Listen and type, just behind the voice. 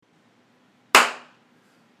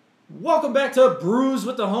Welcome back to Brews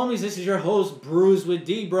with the Homies. This is your host, Brews with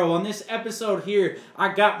D, bro. On this episode here,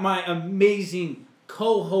 I got my amazing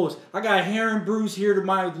co-host. I got Heron Brews here to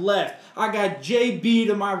my left. I got JB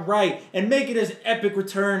to my right. And making his epic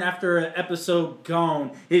return after an episode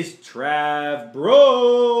gone is Trav,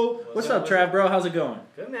 bro. What's up, Trav, bro? How's it going?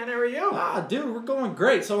 Good, man. How are you? Dude, we're going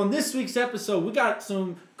great. So on this week's episode, we got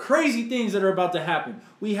some crazy things that are about to happen.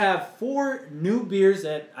 We have 4 new beers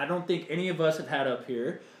that I don't think any of us have had up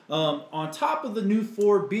here. On top of the new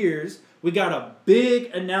 4 beers, we got a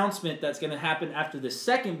big announcement that's going to happen after the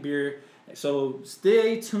second beer. So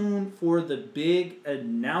stay tuned for the big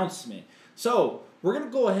announcement. So we're going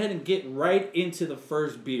to go ahead and get right into the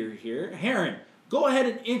first beer here. Heron, go ahead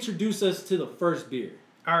and introduce us to the first beer.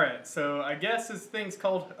 All right. So I guess this thing's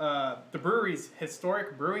called the brewery's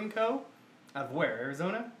Historic Brewing Co. Of where?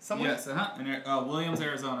 Arizona? Somewhere? Yes, in Williams,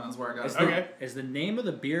 Arizona is where I got it. Okay. Is the name of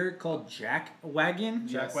the beer called Jack Wagon?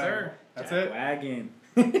 Jack Yes, Wagon. sir. That's Jack it. Wagon.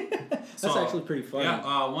 That's actually pretty fun.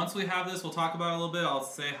 Yeah, once we have this, we'll talk about it a little bit. I'll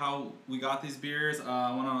say how we got these beers.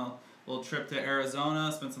 I went on a little trip to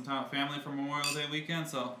Arizona, spent some time with family for Memorial Day weekend,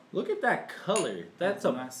 so... Look at that color. That's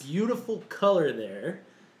a nice. beautiful color there.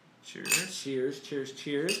 Cheers. Cheers, cheers,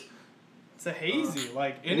 cheers. It's a hazy.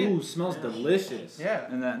 Ooh, smells delicious.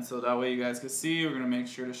 Yeah. And then, so that way you guys can see, we're going to make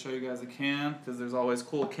sure to show you guys the can, because there's always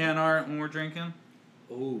cool can art when we're drinking.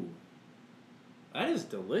 Ooh. That is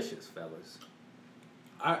delicious, fellas.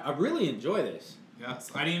 I really enjoy this.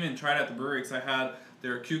 Yes, I didn't even try it at the brewery, because I had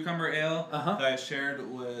their cucumber ale that I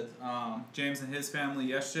shared with James and his family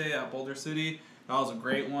yesterday at Boulder City. That was a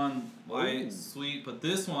great one, light, Ooh. sweet. But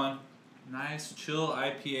this one, nice, chill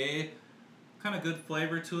IPA, kind of good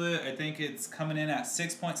flavor to it. I think it's coming in at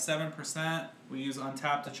 6.7%. We use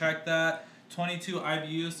Untappd to check that. 22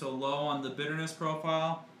 IBU, so low on the bitterness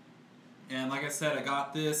profile. And like I said, I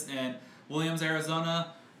got this in Williams,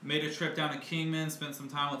 Arizona. Made a trip down to Kingman, spent some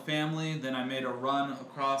time with family. Then I made a run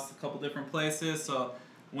across a couple different places. So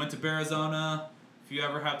went to Arizona. If you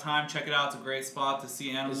ever have time, check it out. It's a great spot to see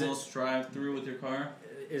animals drive through with your car.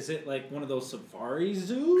 Is it like one of those safari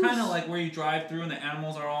zoos? Kind of like where you drive through and the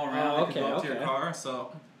animals are all around. They can go up to your okay. car.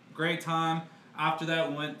 So great time. After that,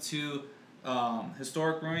 we went to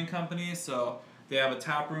Historic Brewing Company. So they have a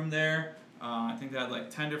tap room there. I think they had like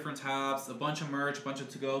 10 different taps, a bunch of merch, a bunch of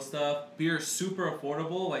to-go stuff. Beer is super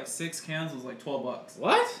affordable. Like 6 cans was like $12.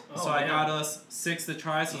 What? So I got us 6 to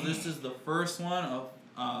try. So this is the first one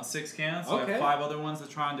of 6 cans. So I Okay. have 5 other ones to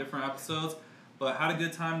try on different episodes. But had a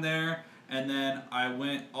good time there. And then I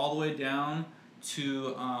went all the way down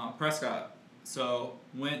to Prescott. So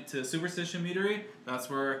went to Superstition Meadery. That's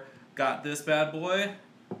where got this bad boy.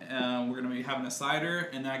 We're going to be having a cider.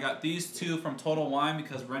 And then I got these 2 from Total Wine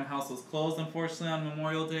because Wren House was closed, unfortunately, on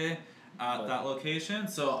Memorial Day at that location.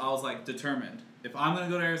 So I was like determined. If I'm going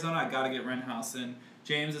to go to Arizona, I got to get Wren House. And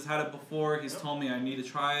James has had it before. He's told me I need to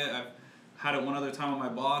try it. I've had it one other time with my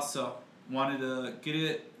boss. So wanted to get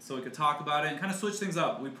it so we could talk about it and kind of switch things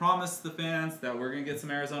up. We promised the fans that we're going to get some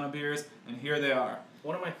Arizona beers. And here they are.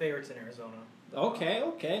 One of my favorites in Arizona.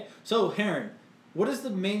 Okay. So, Heron, what is the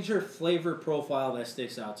major flavor profile that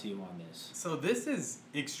sticks out to you on this? So this is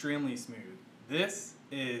extremely smooth. This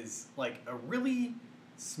is like a really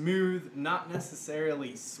smooth, not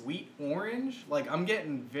necessarily sweet orange. Like I'm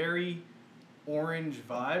getting very orange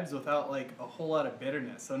vibes without like a whole lot of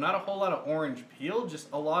bitterness. So not a whole lot of orange peel, just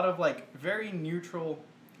a lot of like very neutral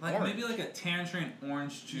Like orange. maybe like a tangerine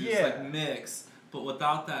orange juice Yeah. like mix, but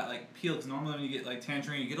without that like peel. Because normally when you get like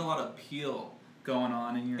tangerine, you get a lot of peel going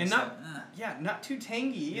on, and you're And just not- like, Yeah, not too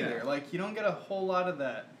tangy either. Yeah. Like you don't get a whole lot of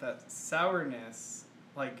that sourness,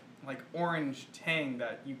 like orange tang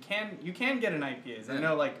that you can get in IPAs. I Yeah.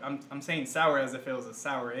 know, like I'm saying sour as if it was a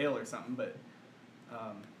sour ale or something, but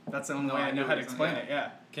that's the only No, way I I know get how what to you're explain saying, it.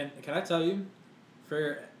 Yeah. Can I tell you,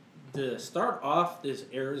 for to start off this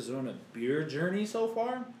Arizona beer journey so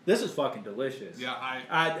far, this is fucking delicious.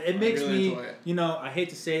 yeah, It makes really me, enjoy it. you know, I hate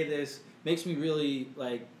to say this, makes me really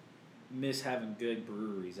like miss having good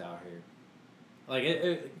breweries out here. Like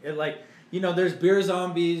it like, you know, there's beer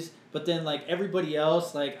zombies, but then like everybody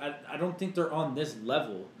else, like I don't think they're on this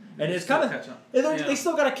level, and it's kind of catch up. they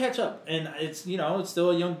still gotta catch up, and it's, you know, it's still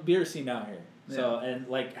a young beer scene out here. So and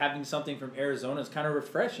like having something from Arizona is kind of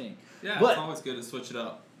refreshing. Yeah, But- it's always good to switch it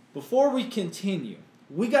up. Before we continue,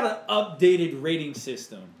 we got an updated rating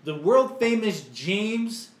system. The world famous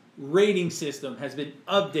James rating system has been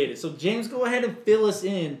updated. So James, go ahead and fill us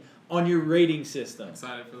in on your rating system. I'm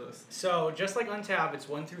excited for this. So, just like on Tab, it's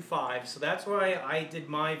 1 through 5. So that's why I did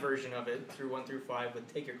my version of it through 1 through 5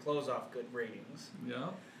 with Take Your Clothes Off good ratings. Yeah.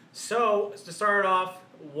 So, to start off,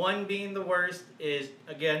 1 being the worst is,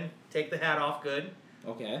 again, Take the Hat Off good.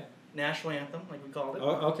 Okay. national anthem, like we called it.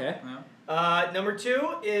 Oh, okay. Number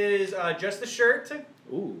 2 is just the shirt.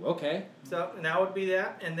 Ooh, okay. So and that would be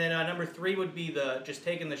that. And then number 3 would be just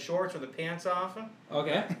taking the shorts or the pants off.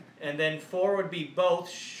 Okay. And then 4 would be both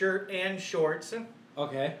shirt and shorts.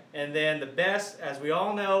 Okay. And then the best, as we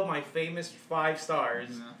all know, my famous 5 stars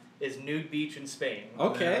is nude beach in Spain.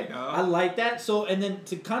 Okay, I like that. So, and then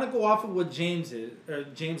to kind of go off of what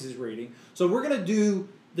James's rating. So we're gonna do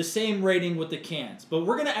the same rating with the cans, but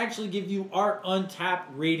we're gonna actually give you our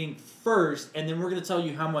untapped rating first, and then we're gonna tell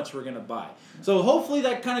you how much we're gonna buy. So hopefully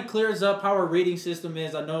that kind of clears up how our rating system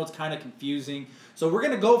is. I know it's kind of confusing. So we're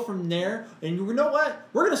gonna go from there, and you know what?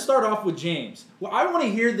 We're gonna start off with James. Well, I want to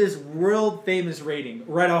hear this world famous rating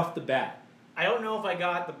right off the bat. I don't know if I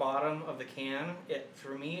got the bottom of the can.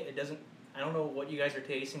 For me, it doesn't. I don't know what you guys are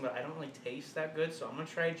tasting, but I don't really taste that good. So I'm gonna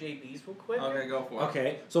try JB's real quick. Okay, go for it.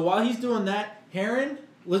 Okay, so while he's doing that, Heron,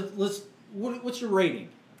 what's your rating?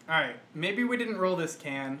 Alright, maybe we didn't roll this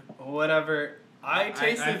can. Whatever. I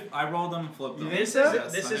tasted. I rolled them and flipped them.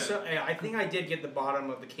 I think I did get the bottom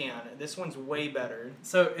of the can. This one's way better.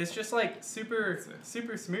 So it's just like super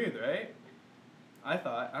smooth, right? I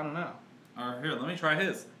thought. I don't know. Alright, here, let me try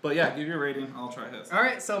his. But yeah, give your rating. I'll try his.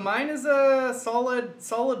 Alright, so mine is a solid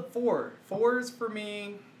 4. 4s for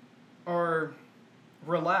me are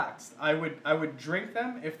relaxed. I would drink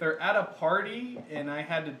them if they're at a party and I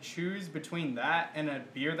had to choose between that and a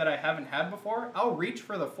beer that I haven't had before. I'll reach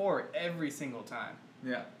for the 4 every single time.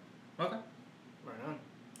 Yeah. Okay. Right on.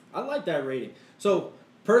 I like that rating. So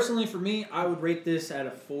personally, for me, I would rate this at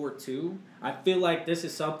a 4.2. I feel like this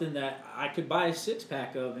is something that I could buy a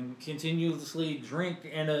 6-pack of and continuously drink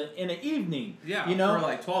in an evening. Yeah, you know, for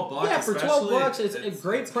like $12. Yeah, for $12, it's a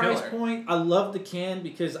great it's price killer. point. I love the can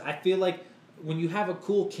because I feel like when you have a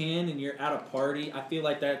cool can and you're at a party, I feel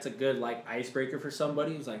like that's a good like icebreaker for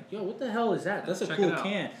somebody who's like, "Yo, what the hell is that? That's a Check cool it out.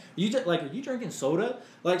 can." Are you drinking soda?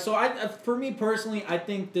 Like, so for me personally, I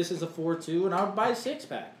think this is a 4.2, and I would buy a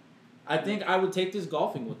 6-pack. I think I would take this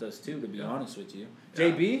golfing with us too, to be honest with you. Yeah,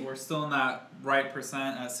 JB, we're still in that right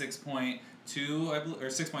percent at 6.2, I believe, or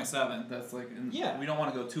 6.7. That's like, we don't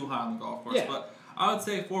want to go too high on the golf course, Yeah. but I would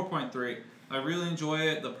say 4.3. I really enjoy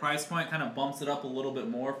it. The price point kind of bumps it up a little bit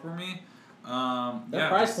more for me.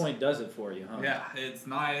 price point does it for you, huh? Yeah, it's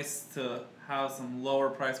nice to have some lower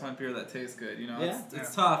price point beer that tastes good. You know, Yeah.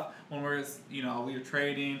 it's tough when we're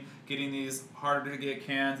trading, getting these harder to get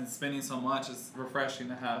cans and spending so much. It's refreshing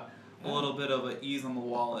to have a little bit of an ease on the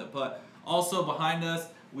wallet. But also behind us,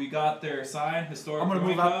 we got their sign, Historic I'm gonna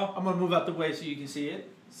move Brewing out. I'm gonna move out the way so you can see it.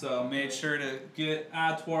 So made sure to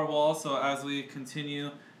add to our wall. So as we continue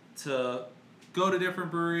to go to different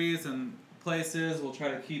breweries and places, we'll try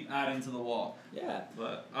to keep adding to the wall. Yeah.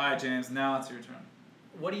 But all right, James, now it's your turn.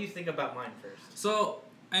 What do you think about mine first? So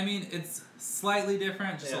I mean, it's slightly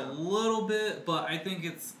different, just a little bit, but I think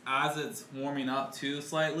as it's warming up too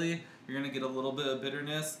slightly, you're gonna get a little bit of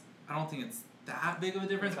bitterness. I don't think it's that big of a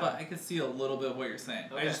difference, but I can see a little bit of what you're saying.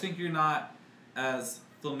 Okay. I just think you're not as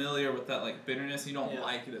familiar with that like bitterness. You don't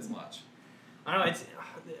like it as much. I don't know. It's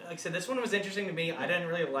like I said, this one was interesting to me. I didn't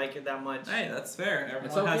really like it that much. Hey, that's fair.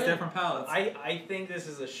 Everyone has different palates. I think this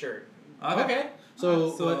is a shirt. Okay.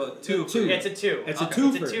 So two. It's a 2. It's a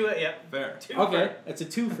twofer. It's a 2. Yeah. Fair. Twofer. Okay, it's a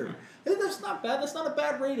twofer. That's not bad. That's not a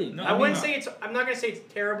bad rating. No, I wouldn't say it's. I'm not gonna say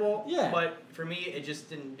it's terrible. Yeah. But for me, it just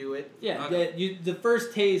didn't do it. Yeah, Okay. the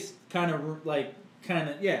first taste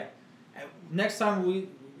yeah. Next time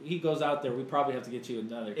he goes out there, we probably have to get you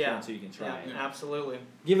another can so you can try it. Absolutely.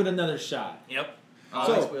 Give it another shot. Yep. So,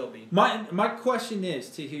 Always will be. My question is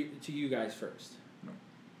to you guys first.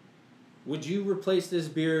 Would you replace this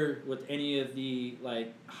beer with any of the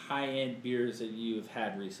like high end beers that you have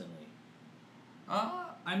had recently?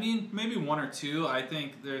 I mean, maybe one or two. I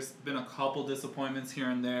think there's been a couple disappointments here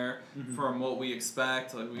and there from what we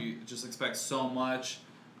expect. Like we just expect so much.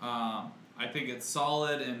 I think it's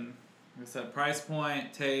solid and, like I said, price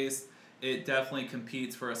point, taste. It definitely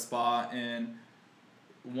competes for a spot in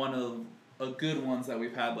one of the good ones that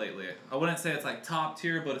we've had lately. I wouldn't say it's like top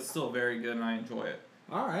tier, but it's still very good and I enjoy it.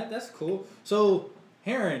 All right, that's cool. So,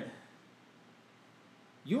 Heron,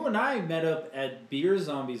 you and I met up at Beer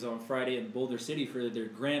Zombies on Friday in Boulder City for their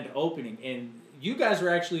grand opening, and you guys were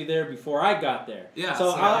actually there before I got there. Yeah. So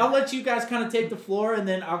I'll let you guys kind of take the floor, and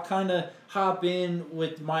then I'll kind of hop in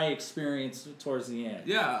with my experience towards the end.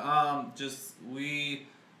 Yeah.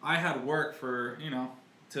 I had work for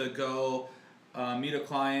to go meet a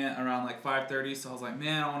client around like 5:30. So I was like,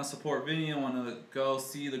 man, I want to support Vinny. I want to go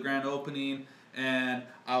see the grand opening. And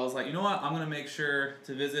I was like, you know what? I'm going to make sure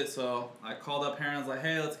to visit. So I called up Heron. I was like,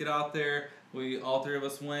 hey, let's get out there. All three of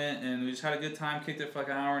us went, and we just had a good time. Kicked it for like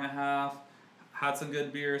an hour and a half. had some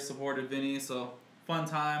good beer, supported Vinny, so fun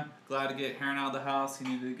time. Glad to get Heron out of the house. He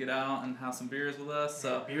needed to get out and have some beers with us.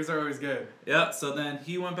 So Beers are always good. yep. So then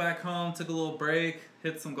he went back home, took a little break,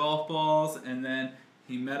 hit some golf balls, and then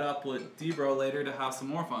he met up with D-Bro later to have some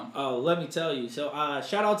more fun. Oh, let me tell you. So,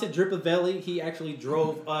 shout out to Dripavelli. He actually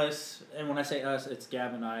drove us, and when I say us, it's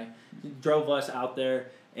Gab and I. He drove us out there,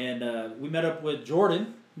 and we met up with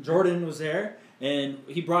Jordan. Jordan was there, and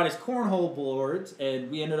he brought his cornhole boards, and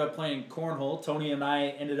we ended up playing cornhole. Tony and I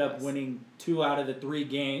ended up winning 2 out of the 3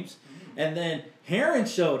 games, and then Heron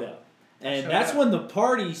showed up, and that's when the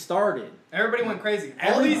party started. Everybody went crazy.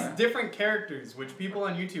 All these different characters, which people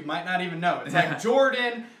on YouTube might not even know. It's like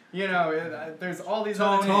Jordan, you know, there's all these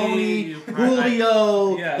other Tony, names.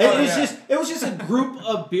 Julio. Yeah. It was just a group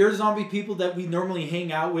of Beer Zombie people that we normally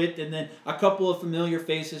hang out with, and then a couple of familiar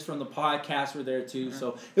faces from the podcast were there too.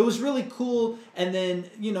 So it was really cool. And then,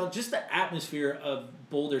 you know, just the atmosphere of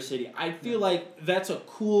Boulder City. I feel like that's a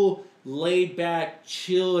cool, laid back,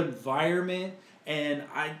 chill environment, and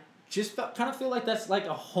I just kind of feel like that's like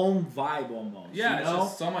a home vibe almost. Yeah, you know? it's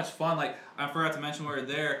just so much fun. Like, I forgot to mention when we were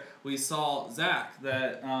there, we saw Zach,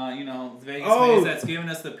 that, Vegas Maze that's giving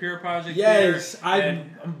us the Pure Project Yes, beer.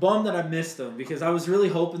 I'm bummed that I missed him because I was really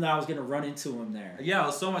hoping that I was going to run into him there. Yeah, it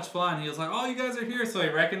was so much fun. He was like, "Oh, you guys are here." So he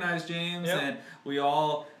recognized James, and we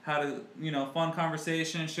all had a fun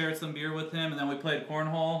conversation, shared some beer with him, and then we played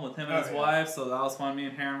cornhole with him and his wife. So that was fun. Me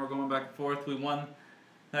and Heron were going back and forth. We won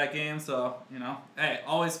that game, so hey,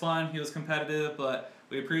 always fun. He was competitive, but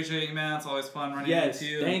we appreciate you, man. It's always fun running into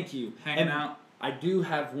you. Thank you. Hanging out. I do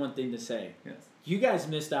have one thing to say. Yes. You guys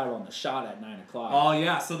missed out on the shot at 9 o'clock. Oh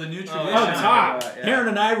yeah, so the new tradition. Up top, Heron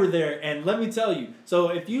and I were there, and let me tell you. So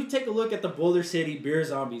if you take a look at the Boulder City Beer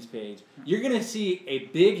Zombies page, you're gonna see a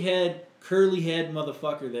big head, curly head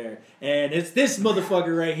motherfucker there, and it's this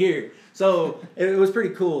motherfucker right here. So it was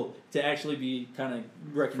pretty cool to actually be kind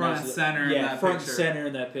of recognized. Front and center in that front picture. and center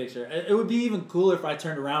in that picture. It would be even cooler if I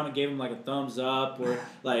turned around and gave him like a thumbs up or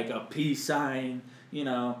like a peace sign.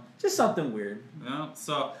 Just something weird. Yeah.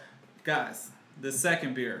 So, guys, the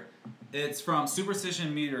second beer, it's from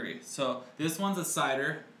Superstition Meadery. So this one's a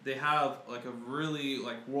cider. They have like a really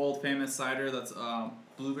world famous cider that's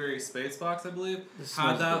Blueberry Space Box, I believe. This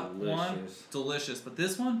Had smells that delicious. one, delicious. But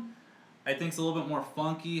this one, I think, is a little bit more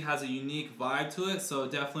funky, has a unique vibe to it. So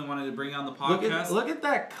definitely wanted to bring on the podcast. Look at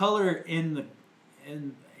that color in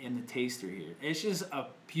the taster here. It's just a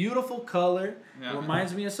beautiful color. Yeah. It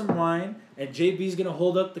reminds me of some wine. And JB's gonna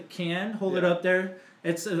hold up the can, it up there.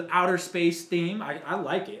 It's an outer space theme. I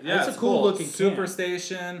like it. Yeah, it's a cool looking Super can.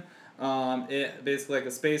 Station. It basically like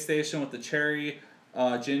a space station with the cherry,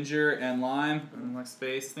 ginger, and lime, and like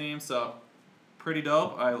space theme. So pretty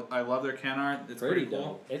dope. I love their can art. It's pretty cool.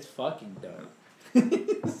 dope. It's fucking dope.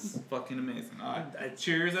 It's fucking amazing.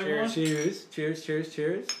 Cheers, everyone. Cheers.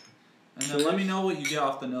 Cheers. And then let me know what you get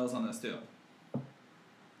off the nose on this too.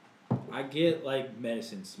 I get like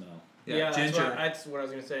medicine smell. Yeah, ginger. that's what I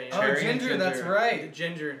was gonna say. Oh, Cherry and ginger, that's right. The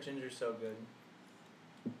ginger's so good.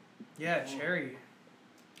 Yeah, cherry.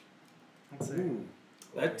 Let's see. Ooh,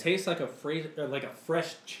 that tastes like a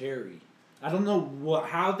fresh cherry. I don't know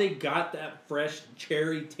how they got that fresh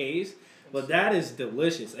cherry taste, but that is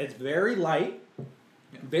delicious. It's very light,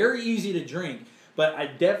 very easy to drink. But I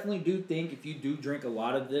definitely do think if you do drink a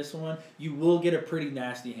lot of this one, you will get a pretty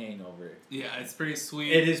nasty hangover. Yeah, it's pretty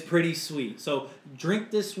sweet. It is pretty sweet. So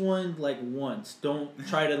drink this one once. Don't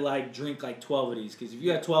try to drink 12 of these, because if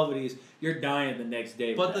you have 12 of these, you're dying the next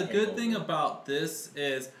day. But the good thing about this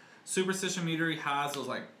is Superstition Meadery has those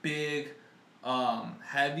big,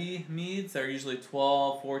 heavy meads that are usually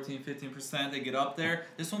 12, 14, 15%. They get up there.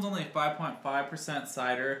 This one's only 5.5%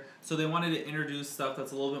 cider, so they wanted to introduce stuff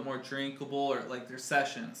that's a little bit more drinkable, or their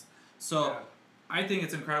sessions. So I think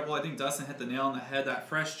it's incredible. I think Dustin hit the nail on the head. That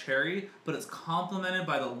fresh cherry, but it's complemented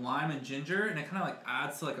by the lime and ginger, and it kind of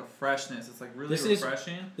adds to a freshness. It's really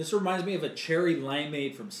refreshing. This reminds me of a cherry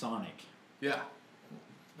limeade from Sonic. Yeah.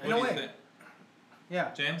 In a What do way. you think?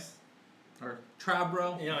 Yeah. James? Or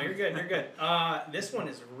Trabro? You're good. You're good. This one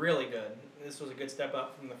is really good. This was a good step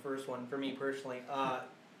up from the first one for me personally.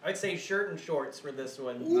 I'd say shirt and shorts for this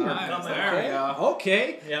one. Nice. There we go.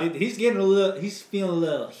 Okay. Yeah. He's feeling a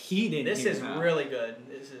little heat in This here. is really good.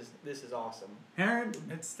 This is awesome. Aaron,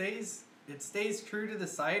 It stays true to the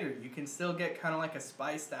cider. You can still get kind of a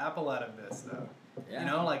spiced apple out of this, though.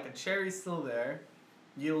 yeah. The cherry's still there.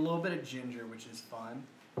 You get a little bit of ginger, which is fun.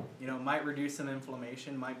 Might reduce some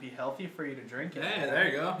inflammation, might be healthy for you to drink it. Hey, there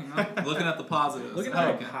you go. Looking at the positives. Look at I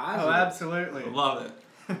that like it. positive. Oh, absolutely. I love it.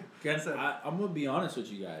 I'm going to be honest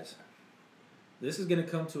with you guys. This is going to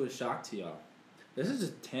come to a shock to y'all. This is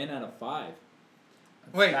a 10 out of 5.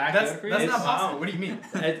 Wait, Stacked that's every- not It's- possible. What do you mean?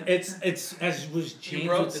 It's as was You James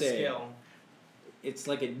broke would the say. scale. It's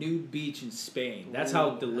like a nude beach in Spain. That's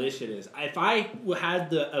how Ooh. delicious it is. If I had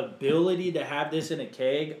the ability to have this in a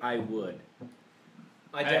keg, I would.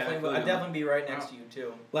 I'd feel you. definitely be right next to you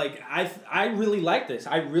too. Like I really like this.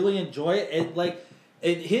 I really enjoy it.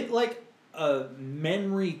 It hit like a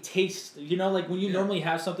memory taste. You know, like when you Yeah. normally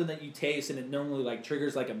have something that you taste and it normally like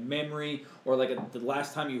triggers like a memory or like the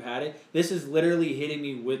last time you had it. This is literally hitting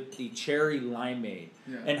me with the cherry limeade.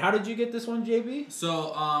 Yeah. And how did you get this one, JB?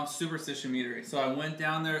 So, Superstition Meadery. So I went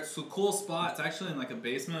down there. It's a cool spot. It's actually in like a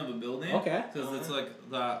basement of a building. Okay. Because it's like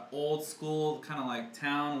the old school kind of like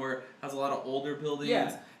town where it has a lot of older buildings.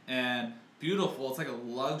 Yeah. And beautiful. It's like a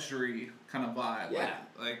luxury kind of vibe. Yeah.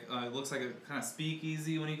 Like it looks like a kind of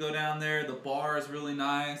speakeasy when you go down there. The bar is really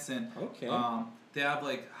nice. And Okay. they have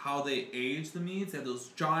like how they age the meads. They have those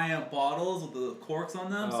giant bottles with the corks on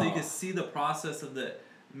them. So you Oh. can see the process of the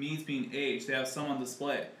meads being aged. They have some on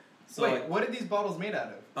display. So Wait, like, what are these bottles made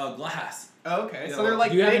out of? glass. Oh, okay, Yeah, so they're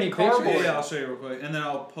like do you have big any pictures? cardboard. Yeah, I'll show you real quick, and then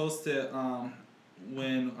I'll post it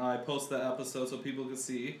when I post the episode so people can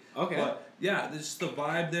see. Okay. But yeah, just the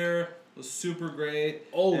vibe there was super great.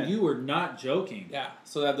 Oh, and- you were not joking. Yeah.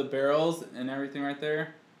 So they have the barrels and everything right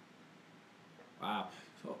there. Wow.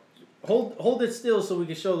 So hold it still so we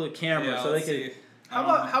can show the camera Yeah, so they let's can. see. How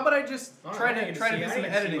about I just Alright, try I to can try to see- do I some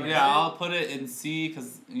can see editing? my- Yeah, I'll put it in C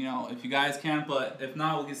because if you guys can, but if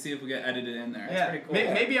not, we can see if we get edited in there. Yeah, pretty cool.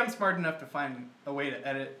 Maybe I'm smart enough to find a way to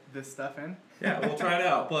edit this stuff in. Yeah, we'll try it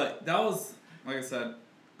out. But that was, like I said,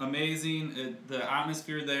 amazing. The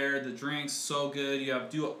atmosphere there, the drinks, so good. You have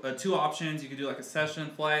two options. You can do like a session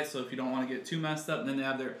flight, so if you don't want to get too messed up, then they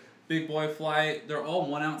have their big boy flight. They're all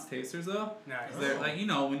 1 ounce tasters though. Nice. They're like, when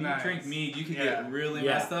you Nice. drink mead, you can Yeah. get really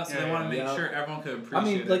Yeah. messed up. So Yeah, they want to yeah. make Yeah. sure everyone could appreciate I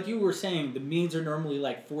mean, it. like you were saying, the meads are normally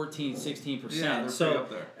like 14, 16%. Yeah, they're so, pretty up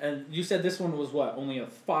there. and you said this one was what? Only a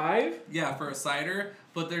 5? Yeah, for a cider,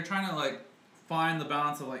 but they're trying to like find the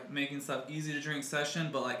balance of like making stuff easy to drink session,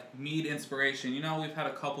 but like mead inspiration. We've had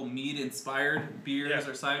a couple mead inspired beers Yeah.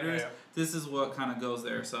 or ciders. Yeah. This is what kind of goes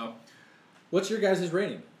there. So What's your guys'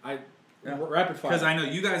 rating? Yeah. Rapid fire. because I know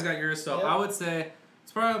you guys got yours, so Yeah. I would say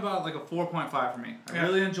it's probably about like a 4.5 for me. I Yeah.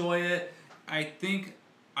 really enjoy it. I think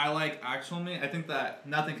I like actual mead. I think that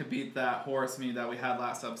nothing could beat that horse mead that we had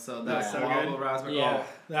last episode. That Yeah. So guava good. raspberry. Yeah, Oh,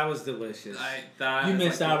 that was delicious. that You is,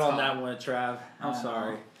 missed like, out the on top. that one, Trav. I'm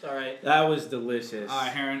sorry. It's alright. That was delicious.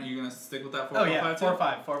 Alright, Heron, you gonna stick with that 4.5 Oh yeah, too?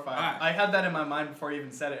 4.5, 4.5. Alright. I had that in my mind before you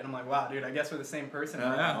even said it, and I'm like, wow, dude, I guess we're the same person.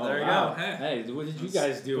 Yeah, Oh, there you wow. go. Hey. Hey, what did you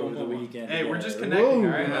guys do over the weekend? Hey, we're just together? connecting, Whoa,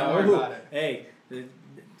 alright? Don't worry about it. Hey,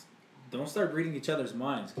 don't start reading each other's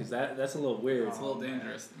minds because that's a little weird. It's a little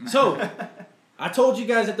dangerous. So, I told you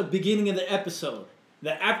guys at the beginning of the episode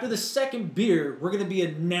that after the second beer, we're going to be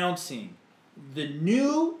announcing the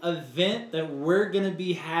new event that we're going to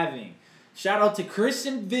be having. Shout out to Chris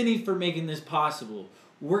and Vinny for making this possible.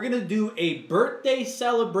 We're going to do a birthday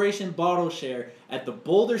celebration bottle share at the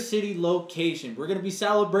Boulder City location. We're going to be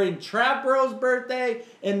celebrating Trav Burrow's birthday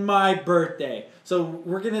and my birthday. So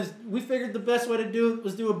we figured the best way to do it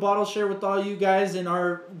was do a bottle share with all you guys and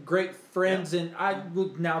our great friends, and I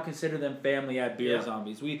would now consider them family at Beer Yeah.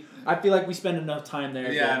 Zombies. I feel like we spend enough time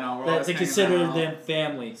there Yeah, that, no, we're that always to hanging consider out, them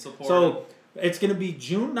family. supportive. So it's going to be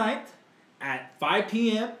June 9th at 5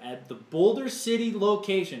 p.m. at the Boulder City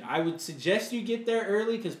location. I would suggest you get there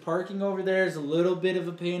early because parking over there is a little bit of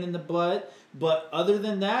a pain in the butt. But other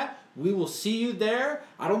than that, we will see you there.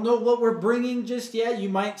 I don't know what we're bringing just yet. You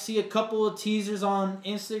might see a couple of teasers on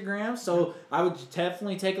Instagram. So I would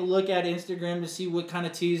definitely take a look at Instagram to see what kind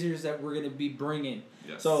of teasers that we're going to be bringing.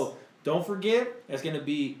 Yes. So don't forget, it's going to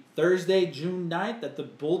be Thursday, June 9th at the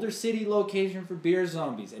Boulder City location for Beer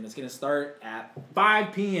Zombies. And it's going to start at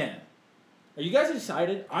 5 p.m. Are you guys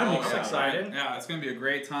excited? I'm excited. Yeah, it's gonna be a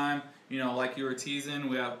great time. Like you were teasing,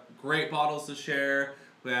 we have great bottles to share.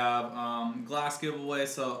 We have glass giveaway.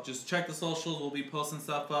 So just check the socials. We'll be posting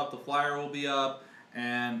stuff up. The flyer will be up,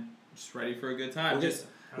 and just ready for a good time.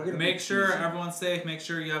 We're gonna Make be sure teasing. everyone's safe. Make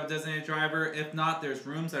sure you have a designated driver. If not, there's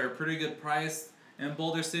rooms that are pretty good priced in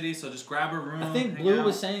Boulder City. So just grab a room. I think hang Blue out.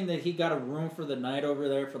 was saying that he got a room for the night over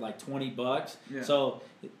there for like $20. Yeah. So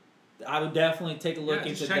I would definitely take a look Yeah,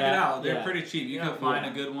 into just check that. it out. They're Yeah. pretty cheap. You Yeah. can find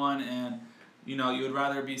Yeah. a good one, and you would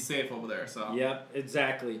rather be safe over there. So Yep,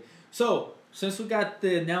 exactly. So since we got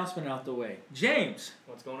the announcement out the way, James,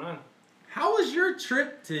 What's going on? How was your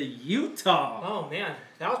trip to Utah? Oh man,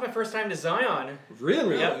 that was my first time to Zion.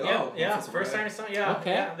 Really? Yeah. Oh, Yeah. that's First time to Zion. Yeah.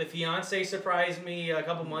 Okay. Yeah. The fiance surprised me a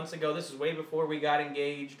couple months ago. This was way before we got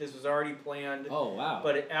engaged. This was already planned. Oh wow.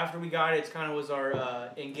 But after we got it, it's kind of was our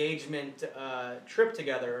engagement trip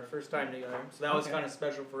together, our first time together. So that was Okay. kind of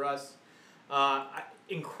special for us.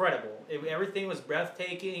 Incredible. Everything was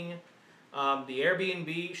breathtaking. The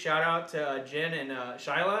Airbnb, shout out to Jen and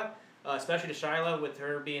Shyla, especially to Shyla with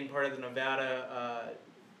her being part of the Nevada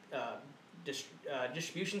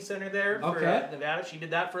distribution center there for Okay. Nevada. She did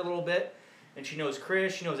that for a little bit. And she knows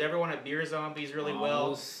Chris. She knows everyone at Beer Zombies really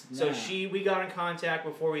well. So we got in contact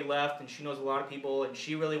before we left, and she knows a lot of people, and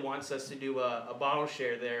she really wants us to do a bottle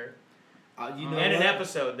share there you know and what? an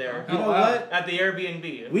episode there You know wow. what? at the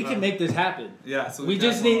Airbnb. We can make this happen. Yeah. So We can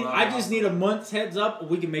just have need. one I around. just need a month's heads up.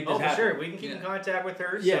 We can make this Oh, for happen. sure. We can keep in Yeah. contact with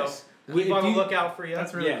her. Yes. So keep on the lookout for you.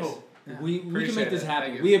 That's really Yes. cool. We can Appreciate make this it. happen.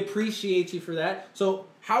 Thank you. We appreciate you for that. So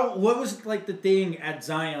what was like the thing at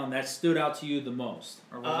Zion that stood out to you the most?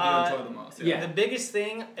 Or what did you enjoy the most? yeah. The biggest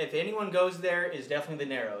thing, if anyone goes there, is definitely the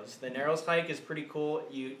Narrows. The Narrows hike is pretty cool.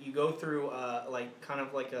 You go through like kind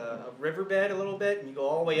of like a riverbed a little bit, and you go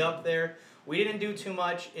all the way up there. We didn't do too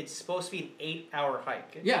much. It's supposed to be an 8-hour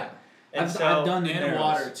hike. Yeah. And I've so done the And Narrows.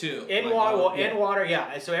 water too. in Like, water, well, yeah. in water,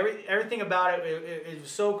 yeah. So everything about it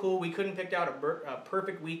was so cool. We couldn't pick out a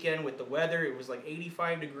perfect weekend with the weather. It was like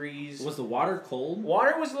 85 degrees. Was the water cold?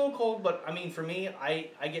 Water was a little cold, but I mean, for me, I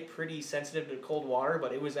get pretty sensitive to cold water,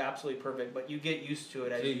 but it was absolutely perfect. But you get used to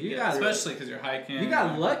it as Dude, you you get got- through it. Especially because you're hiking. You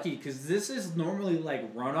got lucky because this is normally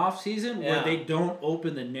like runoff season where Yeah. they don't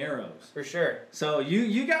open the Narrows. For sure. So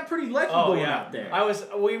you got pretty lucky Oh going yeah. out there.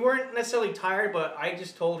 We weren't necessarily tired, but I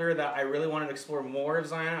just told her that I really wanted to explore more of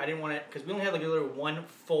Zion. I didn't want to, because we only had like literally one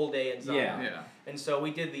full day at Zion. Yeah. Yeah. And so we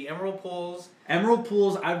did the Emerald Pools. Emerald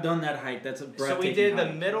Pools, I've done that hike. That's a So breathtaking we did the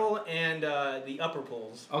hike. middle and the upper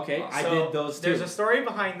pools. Okay, I So did those too. There's a story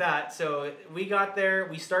behind that. So we got there.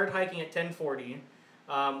 We started hiking at 10:40.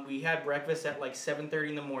 We had breakfast at like 7:30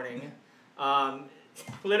 in the morning.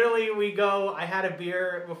 Literally, we go. I had a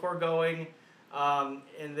beer before going,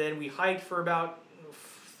 and then we hiked for about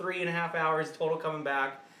 3.5 hours total coming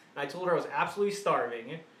back. And I told her I was absolutely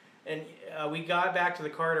starving, and we got back to the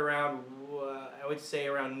cart around I would say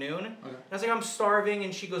around noon. Okay. And I was like, I'm starving,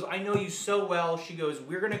 and she goes, I know you so well. She goes,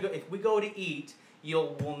 we're gonna go if we go to eat.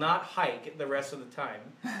 Will not hike the rest of the time.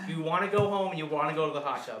 You want to go home and you want to go to the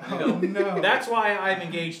hot tub. I go, no. that's why I'm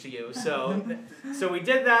engaged to you. So we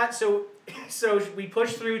did that. So we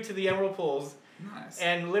pushed through to the Emerald Pools, Nice.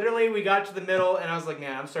 and literally we got to the middle, and I was like,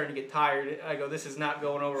 man, I'm starting to get tired. I go, this is not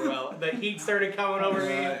going over well. The heat started coming over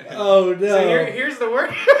me. Right. Oh no. So here's the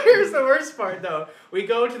worst. Here's the worst part, though. We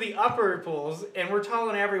go to the upper pools, and we're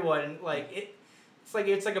telling everyone like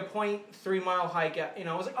it's like a 0.3 mile hike. You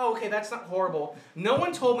know, I was like, oh, okay, that's not horrible. No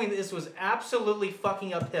one told me that this was absolutely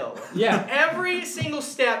fucking uphill. Yeah. Every single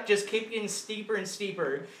step just kept getting steeper and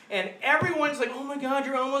steeper, and everyone's like, oh my god,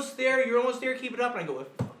 you're almost there. You're almost there. Keep it up. And I go,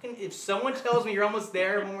 if someone tells me you're almost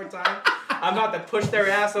there one more time, I'm about to push their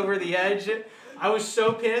ass over the edge. I was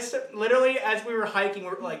so pissed. Literally, as we were hiking,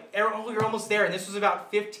 we're like, oh, you're almost there. And this was about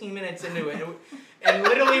 15 minutes into it. And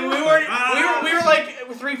literally, we were like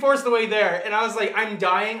 3/4 of the way there. And I was like, I'm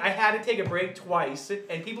dying. I had to take a break twice.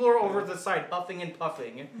 And people were over the side huffing and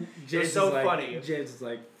puffing. It was so funny. James is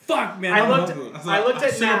like, fuck man. I I'm looked- hungry. I looked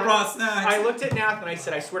at should have Nath. brought snacks. I looked at Nath and I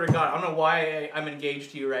said, I swear to God, I don't know why I'm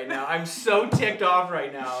engaged to you right now. I'm so ticked off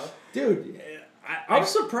right now. Dude, I'm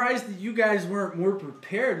surprised that you guys weren't more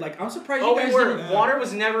prepared. Like, I'm surprised Oh, you guys we were. didn't. Water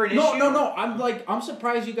was never an issue. No. I'm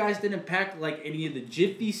surprised you guys didn't pack like any of the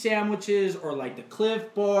Jiffy sandwiches or like the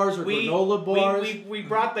Cliff bars or granola bars. We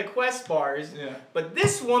brought the Quest bars, Yeah. but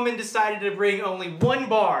this woman decided to bring only one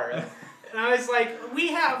bar. And I was like, we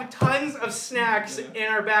have tons of snacks in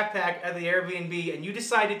our backpack at the Airbnb, and you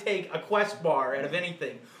decide to take a Quest bar out of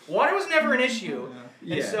anything. Water was never an issue.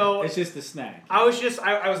 Yeah, And so it's just a snack. I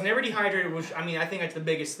was never dehydrated, which I mean I think that's the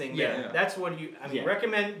biggest thing. Yeah. Yeah. That's what Yeah.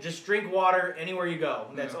 recommend. Just drink water anywhere you go.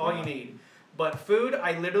 That's Yeah. all you need. But food,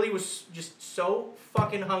 I literally was just so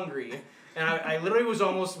fucking hungry, and I literally was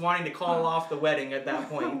almost wanting to call off the wedding at that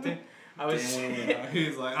point. I was. Yeah,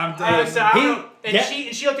 he's like, I'm I done. was, I don't know. And Yeah.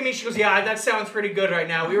 she looked at me. She goes, "Yeah, that sounds pretty good right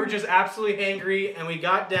now." We were just absolutely hangry, and we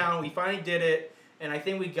got down. We finally did it. And I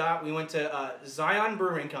think we went to Zion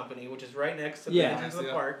Brewing Company, which is right next to the Yeah. entrance of the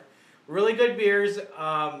Yeah. park. Really good beers.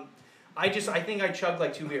 I think I chugged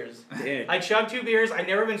like 2 beers. Dang. I chugged 2 beers. I've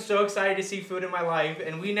never been so excited to see food in my life,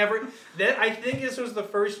 and we never. I think this was the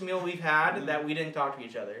first meal we've had that we didn't talk to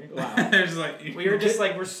each other. Wow. They're just like, We were just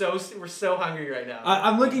like we're so hungry right now.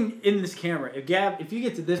 I'm looking in this camera. If Gab, if you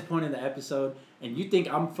get to this point in the episode and you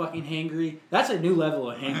think I'm fucking hangry, that's a new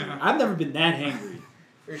level of hangry. I've never been that hangry.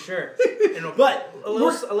 For sure. But a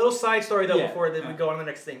little side story though Yeah. before we go on to the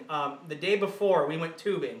next thing. The day before we went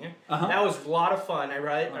tubing. Uh-huh. That was a lot of fun. I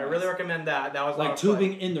really recommend that. That was a lot like of fun.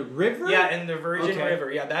 tubing in the river. Yeah, in the Virgin Okay.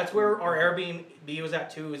 River. Yeah, that's where our Airbnb was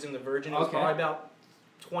at too. It was in the Virgin. It was Okay. probably about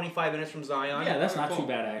 25 minutes from Zion. Yeah, that's not too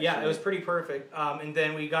bad actually. Yeah, it was pretty perfect. And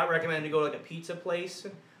then we got recommended to go to like a pizza place.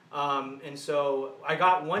 And so I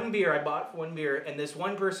got one beer. I bought one beer, and this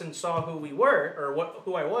one person saw who we were or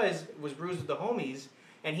who I was Bruised with the Homies,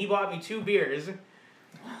 and he bought me 2 beers.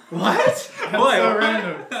 What? That's so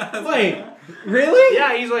random. Wait, really?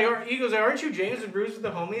 Yeah, he goes, aren't you James with Bruised with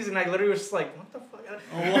the Homies? And I literally was just like, what the fuck?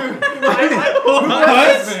 What?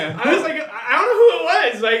 I was like, I don't know who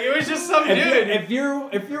it was. Like, it was just some dude. If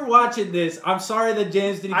you're watching this, I'm sorry that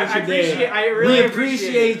James didn't get your name. I really We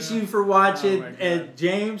appreciate you for watching. Oh my God. And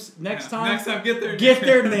James, next time, get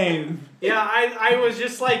their name. Yeah, I was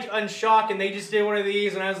just like unshocked, and they just did one of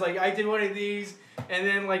these, and I was like, I did one of these, and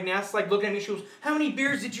then like Nass like looking at me, she goes, how many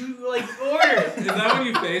beers did you like order? Is that when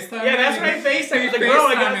you FaceTime? Yeah, that's when I FaceTime. I was like, bro,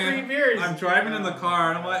 I got 3 beers. I'm driving in the car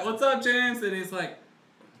and I'm like, "What's up, James?" And he's like,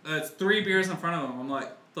 "It's 3 beers in front of him." I'm like,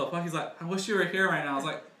 "The fuck?" He's like, "I wish you were here right now." I was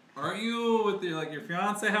like, "Aren't you with your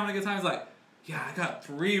fiance having a good time?" He's like, "Yeah, I got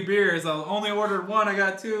 3 beers. I only ordered 1. I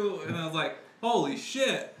got 2." And I was like, "Holy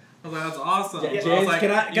shit!" I was like, "That's awesome." Yeah, I was James, like,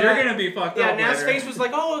 can I- "You're gonna be fucked Yeah, up." Nass' later. face was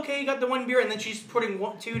like, oh, okay, you got the 1 beer, and then she's putting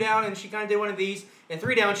 2 down, and she kind of did one of these, and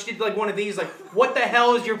 3 down, she did like one of these, like, what the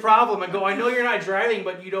hell is your problem? I go, I know you're not driving,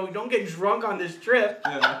 but don't get drunk on this trip.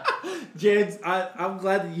 Yeah. James, I'm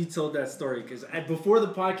glad that you told that story because before the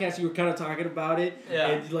podcast you were kind of talking about it. Yeah.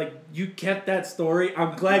 And like you kept that story.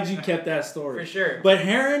 I'm glad you kept that story. For sure. But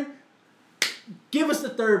Heron, give us the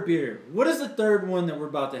 3rd beer. What is the 3rd one that we're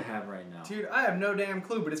about to have right now? Dude, I have no damn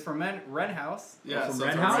clue, but it's from Wren House. Yeah. From so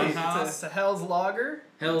Ren it's House? Ren It's House. a Hell's Lager.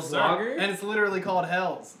 Hell's Sir. Lager? And it's literally called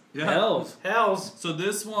Hell's. Yeah. Hells. Hells. So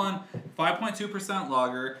this one, 5.2%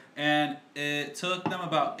 lager, and it took them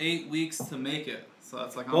about 8 weeks to make it. So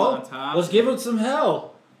that's like on Well, top. let's give him some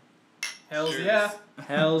hell. Hell's Cheers. yeah.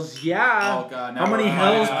 Hells yeah. Oh god. How many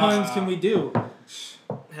Hells puns can we do?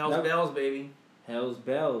 Hell's That- bells, baby. Hells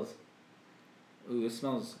bells. Ooh, it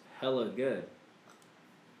smells hella good.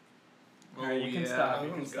 Oh, Alright, you can yeah. stop. You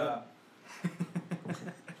Ooh, can stop.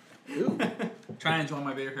 Ooh, Try and enjoy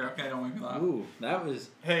my beer here. Okay, don't make me laugh. ooh, that was.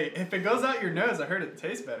 Hey, if it goes out your nose, I heard it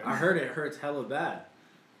tastes better. I heard it hurts hella bad.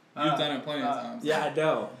 You've done it plenty of uh, times. Yeah, I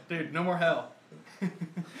know. Dude, no more hell.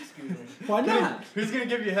 Excuse me. Why not? Who's gonna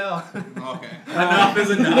give you hell? Okay. Enough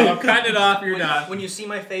is enough. Cut it off. You're done. When you see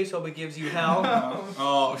my face, hope it gives you hell.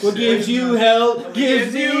 Oh What shit. gives you hell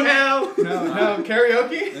gives you hell. No,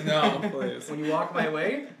 karaoke? No, please. When you walk my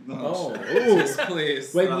way. No, Oh, shit. ooh. Just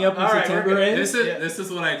please. Wake me up when All right, September we're good. ends. This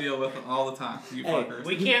is what I deal with all the time. You Hey, fuckers.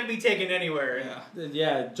 We can't be taken anywhere. Yeah.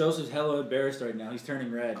 Yeah, Joseph's hella embarrassed right now. He's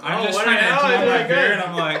turning red. I'm Oh, just what trying the to hell? enjoy I my did beer, good. and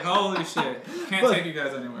I'm like, holy shit, can't Look, take you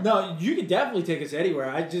guys anywhere. No, you could definitely take us anywhere.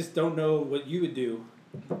 I just don't know what you would do.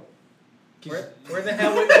 Where the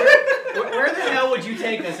hell where the hell would you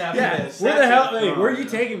take us after Yeah, this? where the That's hell? it. Hey, where are you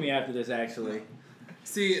taking me after this? Actually,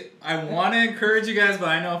 See, I want to encourage you guys, but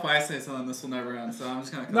I know if I say something, this will never end. So I'm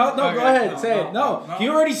just gonna. no, Okay, go ahead, say it. No,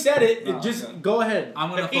 you already said it. No, Just okay. go ahead. I'm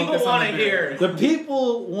gonna The people focus on wanna the beer. hear it. The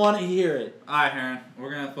people want to hear it. All right, Heron,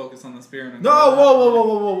 we're gonna focus on this beer. And No,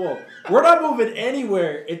 whoa. We're not moving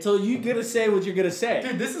anywhere until you gonna say what you're gonna say.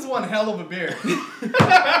 Dude, this is one hell of a beer.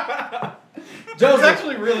 It's Joseph,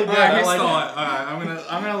 actually really good. All right, I he like stole it. it. All right,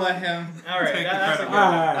 I'm gonna let him All right, take that's the a credit. good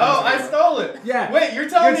All right. Oh, I stole it. Yeah. Wait, you're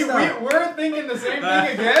telling Good me stuff. we're thinking the same thing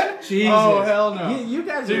again? Jesus. Oh, hell no. You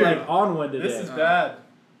guys Dude, are like on one today. This is bad.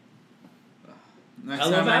 Next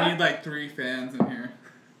Hella time bad? I need like 3 fans in here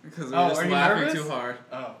because we're Oh, just are you laughing nervous? too hard.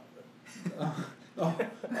 Oh.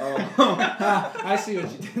 I see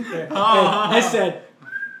what you did there. Oh. I said,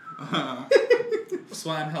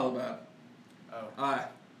 Swine hella bad. Oh. Alright.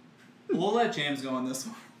 We'll let James go on this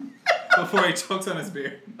one before he chokes on his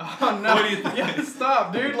beer. Oh, no. What do you think? Yeah,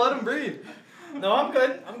 stop, dude. Let him breathe. No, I'm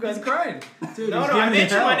good. I'm He's good. crying. dude, No, he's I'm giving me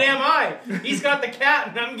itching my hell. damn eye. He's got the cat,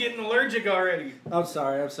 and I'm getting allergic already. I'm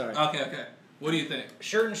sorry. Okay. What do you think?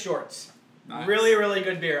 Shirt and shorts. Nice. Really, really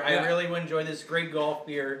good beer. Yeah. I really would enjoy this great golf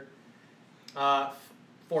beer.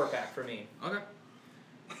 4-pack for me. Okay.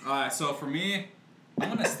 Alright, so for me, I'm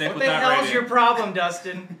gonna stick What with the that hell's rating. your problem,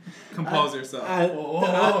 Dustin? Compose yourself.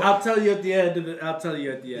 I'll tell you at the end. I'll tell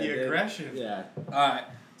you at the end. The aggression. Yeah. All right.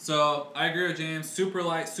 So I agree with James. Super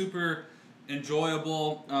light, super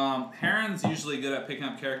enjoyable. Heron's usually good at picking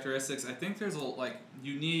up characteristics. I think there's a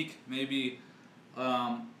unique, maybe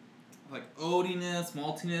oatiness,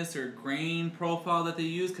 maltiness, or grain profile that they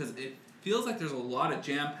use because it feels like there's a lot of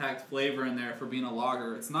jam-packed flavor in there for being a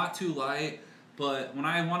lager. It's not too light, but when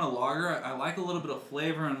I want a lager, I like a little bit of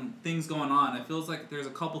flavor and things going on. It feels like there's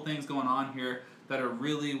a couple things going on here that are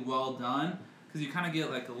really well done because you kind of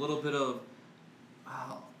get like a little bit of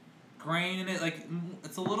grain in it. Like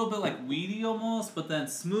it's a little bit like weedy almost, but then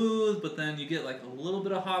smooth. But then you get like a little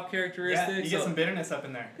bit of hop characteristics. Yeah, you get some bitterness up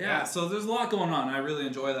in there. Yeah, so there's a lot going on. I really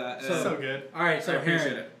enjoy that. So good. All right, I so appreciate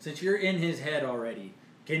Heron, it. since you're in his head already,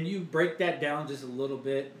 can you break that down just a little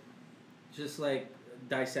bit? Just like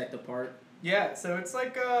dissect apart. Yeah, so it's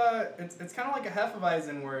like it's kind of like a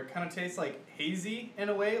Hefeweizen where it kind of tastes like hazy in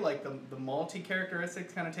a way, like the malty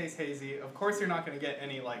characteristics kind of taste hazy. Of course, you're not going to get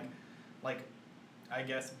any like I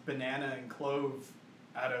guess banana and clove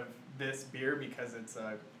out of this beer because it's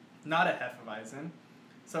not a Hefeweizen.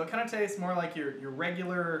 So it kind of tastes more like your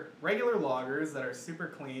regular lagers that are super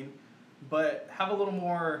clean, but have a little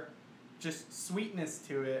more just sweetness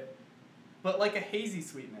to it, but like a hazy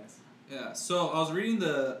sweetness. Yeah, so I was reading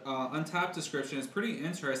the Untapped description. It's pretty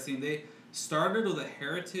interesting. They started with a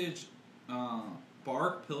heritage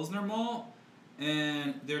bark Pilsner malt,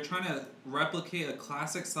 and they're trying to replicate a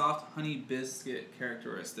classic soft honey biscuit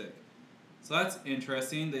characteristic. So that's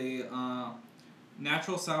interesting. They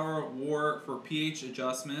natural sour wort for pH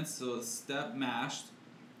adjustments, so it's step mashed,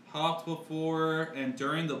 hopped before and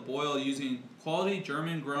during the boil using quality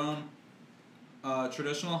German-grown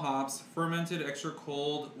traditional hops, fermented extra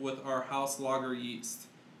cold with our house lager yeast.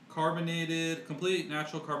 Carbonated, complete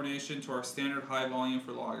natural carbonation to our standard high volume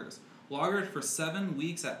for lagers. Lagered for 7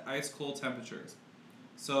 weeks at ice cold temperatures.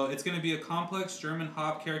 So it's going to be a complex German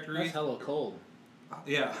hop That's characteristic. hella cold.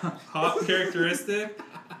 Yeah, hop characteristic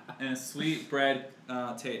and a sweet bread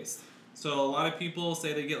taste. So a lot of people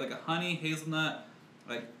say they get like a honey, hazelnut,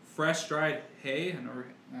 like fresh dried hay.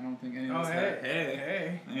 I don't think any of us had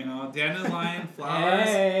hay. You know, dandelion flowers.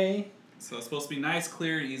 Hey. So it's supposed to be nice,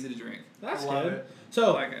 clear, and easy to drink. That's Love good. it. I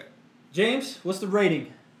So, like it. James, what's the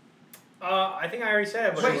rating? I think I already said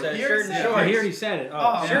it, but Wait, it's a you already shirt and said it. Oh, shorts. he already said it.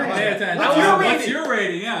 Oh, Sure, yeah. Pay attention. What's your What's rating? your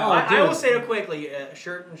rating? Yeah. Oh, I will dude. say it quickly.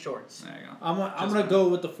 Shirt and shorts. There you go. I'm Just gonna fine. go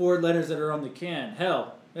with the 4 letters that are on the can.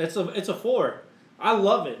 Hell, it's a 4. I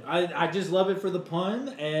love it. I just love it for the pun,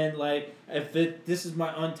 and like if this is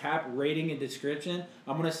my Untapped rating and description,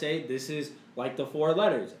 I'm gonna say this is like the 4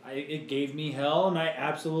 letters. It gave me hell, and I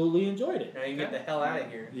absolutely enjoyed it. Now you get the hell out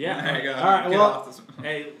of here. Yeah. There you go. All right. Get well, off this one.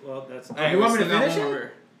 hey, well that's. Hey, you want me to we still got finish one it?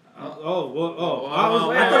 over. I whoa,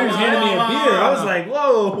 thought he was whoa, handing me a whoa, beer. I was whoa. like, whoa.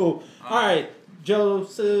 All right. right,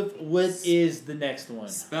 Joseph, what is the next one?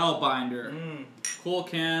 Spellbinder. Mm. Cool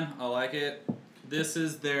can. I like it. This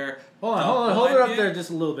is their. Hold it up there just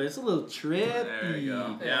a little bit. It's a little trippy. There you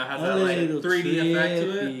go. Yeah, it has A that like little 3D effect to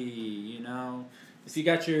it. trippy, you know. If you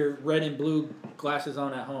got your red and blue glasses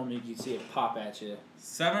on at home, you can see it pop at you.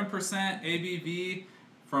 7% ABV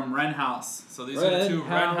from Wren House. So these are the 2 Wren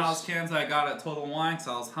Wren House. House cans I got at Total Wine.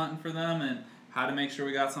 So I was hunting for them and had to make sure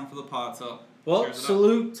we got some for the pod. So Well, cheers it up.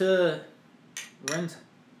 salute to Wren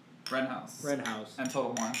House. Red House. And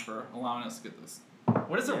Total Wine for allowing us to get this.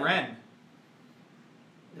 What is a Yeah. wren?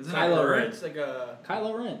 Isn't Kylo it Ren. It's like a.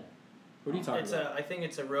 Kylo Ren. What are you talking It's about? I think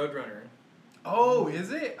it's a Roadrunner. Oh, is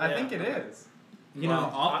it? I Yeah. think it is. You Well, know,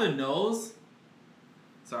 off the nose.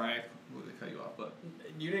 Sorry, I really cut you off, but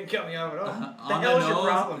You didn't cut me off at all. What the On hell the is your nose.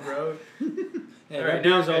 problem, bro? hey, All that right,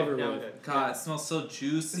 beer's now I'm over good, now I'm with. good. God, it smells so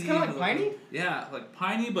juicy. It's kind of like piney. Yeah, like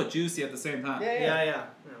piney but juicy at the same time. Yeah.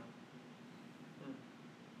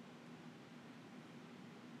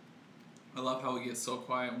 I love how we get so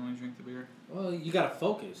quiet when we drink the beer. Well, you gotta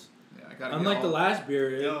focus. Yeah, I gotta. Unlike get the all- last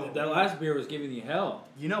beer, Yo. that last beer was giving you hell.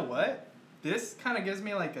 You know what? This kind of gives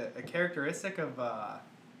me like a characteristic of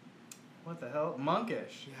what the hell?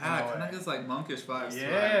 Monkish. Yeah, in it a kind of way. gives like monkish vibes. Yeah.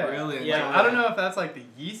 To it. I really enjoy Yeah. it. I don't know if that's like the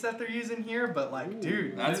yeast that they're using here, but like, Ooh,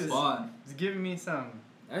 dude, That's this fun. is giving me some.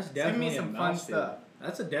 That's Give me definitely some a fun mouthfeeler. stuff.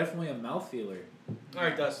 That's definitely a mouthfeeler. All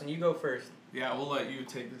right, Dustin, you go first. Yeah, we'll let you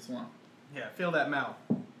take this one. Yeah, feel that mouth.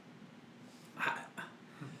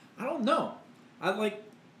 I don't know. I like.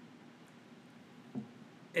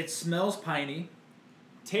 It smells piney,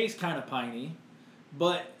 tastes kind of piney,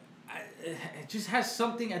 but it just has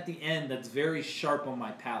something at the end that's very sharp on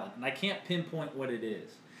my palate, and I can't pinpoint what it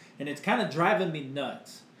is. And it's kind of driving me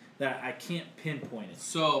nuts that I can't pinpoint it.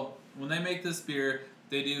 So when they make this beer,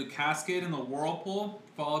 they do Cascade in the Whirlpool,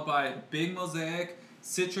 followed by Big Mosaic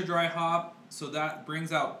Citra dry hop, so that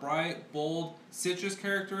brings out bright, bold citrus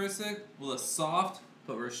characteristic with a soft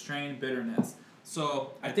but restrained bitterness.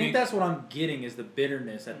 So I think that's what I'm getting is the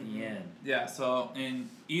bitterness at the end. Yeah, so in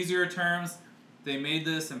easier terms, they made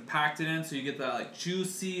this and packed it in so you get that like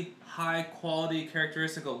juicy, high quality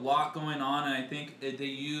characteristic, a lot going on, and I think they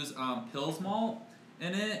use Pils malt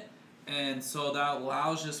in it, and so that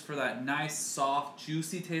allows just for that nice, soft,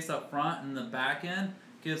 juicy taste up front, and the back end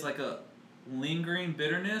gives like a lingering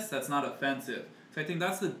bitterness that's not offensive. So I think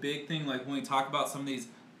that's the big thing, like when we talk about some of these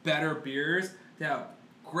better beers, they have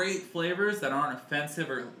great flavors that aren't offensive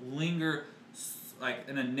or linger like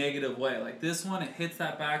in a negative way. Like this one, it hits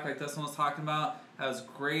that back like this one was talking about, has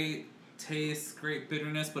great taste, great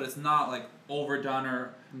bitterness, but it's not like overdone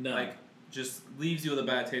or like just leaves you with a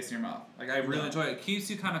bad taste in your mouth. Like I really enjoy it. It keeps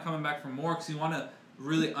you kind of coming back for more because you want to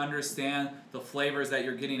really understand the flavors that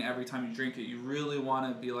you're getting every time you drink it. You really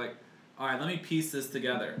want to be like, all right, let me piece this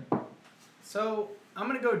together. So I'm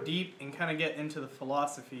going to go deep and kind of get into the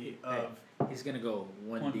philosophy of... He's going to go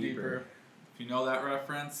one deeper. If you know that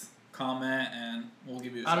reference, comment and we'll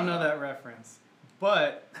give you a I don't know that reference.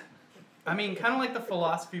 But, I mean, kind of like the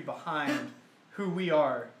philosophy behind who we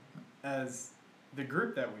are as the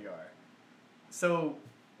group that we are. So,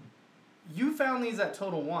 you found these at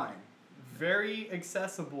Total Wine. Very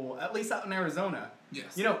accessible, at least out in Arizona.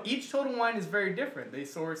 Yes. You know, each Total Wine is very different. They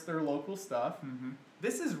source their local stuff. Mm-hmm.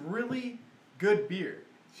 This is really good beer.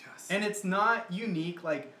 Yes. And it's not unique,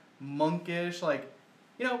 like, monkish, like,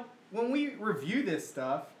 you know, when we review this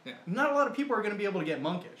stuff, not a lot of people are going to be able to get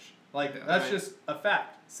monkish. Like, that's just a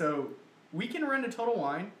fact. So, we can run to Total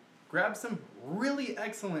Wine, grab some really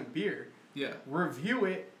excellent beer, review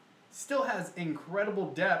it, still has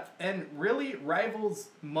incredible depth, and really rivals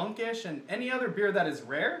monkish and any other beer that is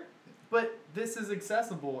rare, but this is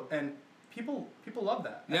accessible, and people love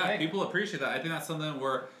that. Yeah, people appreciate that. I think that's something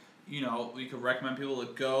where, you know, we could recommend people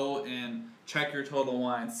to go and check your Total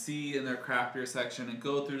Wine, see in their craft beer section, and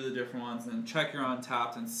go through the different ones, and check your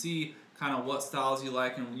Untapped, and see kind of what styles you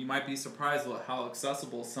like, and you might be surprised at how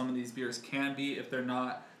accessible some of these beers can be if they're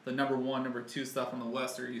not the number 1, number 2 stuff on the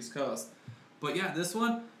West or East Coast. But yeah, this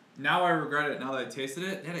one, now I regret it now that I tasted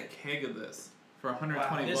it. They had a keg of this for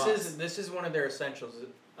 $120. This is one of their essentials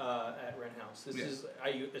at Wren House.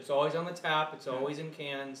 It's always on the tap. It's always in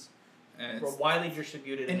cans. And we're widely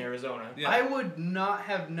distributed in Arizona. Yeah. I would not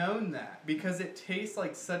have known that because it tastes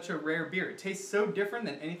like such a rare beer. It tastes so different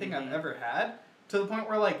than anything I've ever had, to the point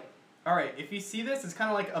where, like, all right, if you see this, it's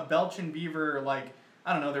kind of like a Belgian Beaver, like,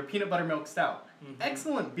 I don't know, their peanut butter milk stout.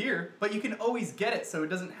 Excellent beer, but you can always get it, so it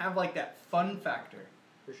doesn't have like that fun factor.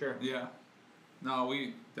 For sure. Yeah. No,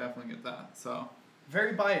 we definitely get that. So.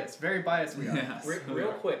 Very biased we are. Yes.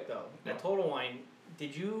 Real quick though, at Total Wine,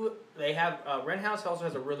 they have Wren House also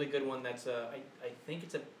has a really good one that's I think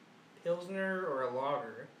it's a Pilsner or a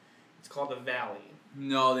lager. It's called the Valley.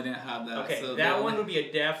 No, they didn't have that. Okay, so that one would be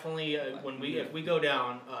a definitely if we go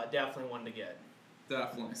down, definitely one to get.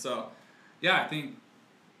 Definitely. So, yeah, I think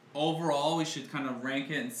overall we should kind of rank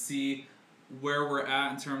it and see where we're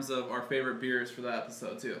at in terms of our favorite beers for that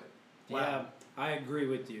episode too. Yeah, I agree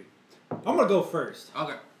with you. I'm gonna go first.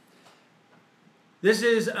 Okay. This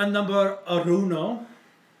is a number uno.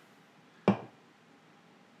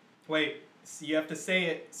 Wait, so you have to say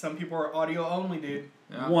it. Some people are audio only, dude.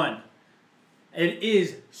 Yeah. 1. It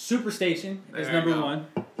is Superstation is number 1.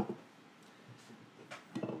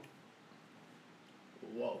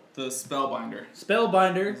 Whoa. The Spellbinder.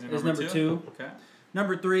 Spellbinder is number 2. Okay.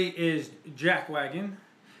 Number 3 is Jack Wagon.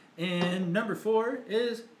 And number 4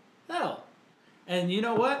 is Hell. And you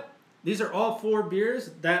know what? These are all 4 beers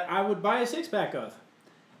that I would buy a 6-pack of.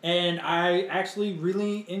 And I actually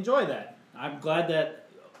really enjoy that. I'm glad that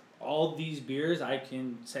all these beers I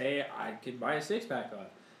can say I could buy a 6-pack of.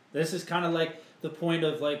 This is kind of like the point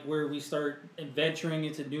of like where we start venturing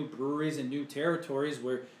into new breweries and new territories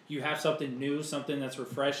where you have something new, something that's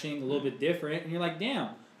refreshing, a little bit different, and you're like, damn,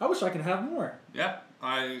 I wish I could have more. Yeah,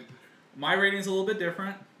 my rating's a little bit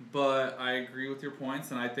different, but I agree with your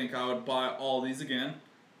points, and I think I would buy all these again.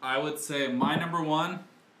 I would say my number 1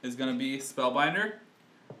 is going to be Spellbinder.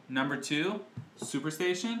 Number 2,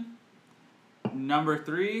 Superstation. Number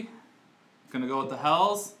 3, going to go with the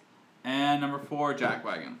Hells. And number 4, Jack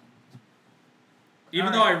Wagon.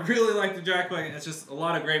 Even though I really like the Jack Wagon, it's just a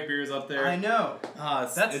lot of great beers up there. I know.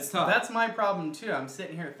 It's tough. That's my problem too. I'm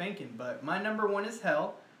sitting here thinking, but my number 1 is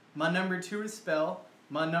Hell. My number 2 is Spell.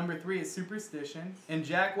 My number 3 is Superstition. And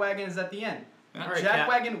Jack Wagon is at the end. Yeah. Right, Jack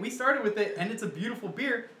Wagon, we started with it, and it's a beautiful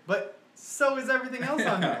beer, but so is everything else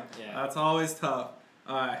on there. That's always tough.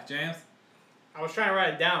 All right, James? I was trying to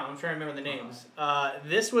write it down. I'm trying to remember the names.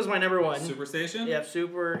 This was my number one. Superstation? Yeah,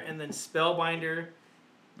 Super, and then Spellbinder.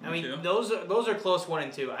 I mean, those are close 1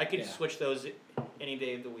 and 2. I could switch those any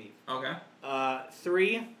day of the week. Okay.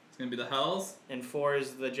 3 It's going to be the Hells. and 4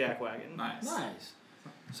 is the Jackwagon. Nice. Nice.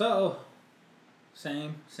 So,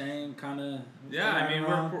 same kind of. Yeah, I mean,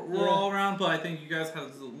 we're all around, but I think you guys have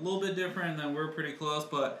a little bit different, and then we're pretty close.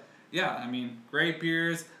 But, yeah, I mean, great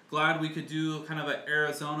beers. Glad we could do kind of an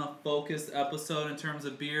Arizona-focused episode in terms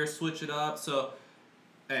of beer, switch it up. So,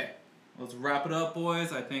 hey, let's wrap it up,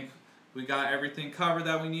 boys. I think we got everything covered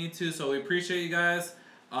that we need to, so we appreciate you guys.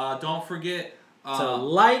 Don't forget to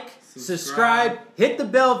like, subscribe, hit the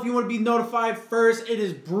bell if you want to be notified first. It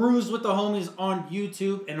is Brews with the Homies on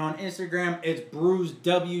YouTube, and on Instagram, it's Brews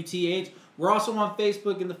WTH. We're also on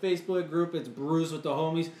Facebook in the Facebook group. It's Brews with the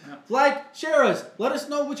Homies. Yeah. Like, share us. Let us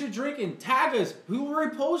know what you're drinking. Tag us. We will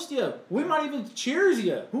repost you. We might even cheers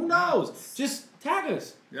you. Who knows? Just tag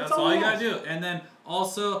us. That's all you gotta do. And then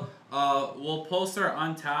also, we'll post our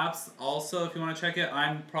Untaps. Also, if you want to check it,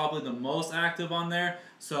 I'm probably the most active on there.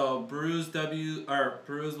 So Brews with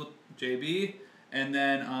JB, and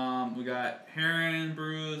then we got Heron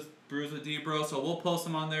Brews with D Bro. So we'll post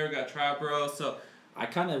them on there. We got Trap Bro. So I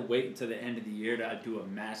kind of wait until the end of the year to do a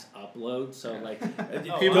mass upload. So like,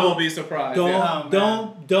 people will be surprised.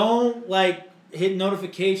 Don't like hit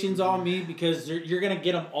notifications on me because you're gonna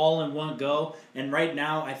get them all in one go. And right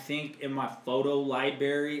now, I think in my photo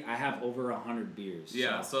library, I have over 100 beers.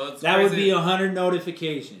 Yeah, so it's that crazy. would be 100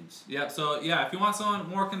 notifications. Yep. So yeah, if you want someone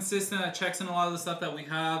more consistent that checks in a lot of the stuff that we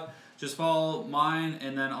have, just follow mine,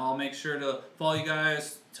 and then I'll make sure to follow you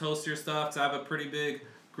guys, toast your stuff, because I have a pretty big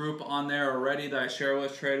group on there already that I share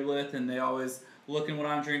with, trade with, and they always looking what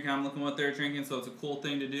I'm drinking, I'm looking what they're drinking, so it's a cool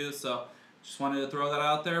thing to do. So just wanted to throw that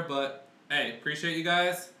out there. But hey, appreciate you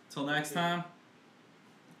guys. Till next time.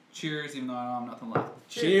 Cheers, even though I don't have nothing left.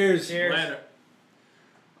 Cheers. Cheers. Later.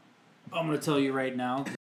 I'm gonna tell you right now.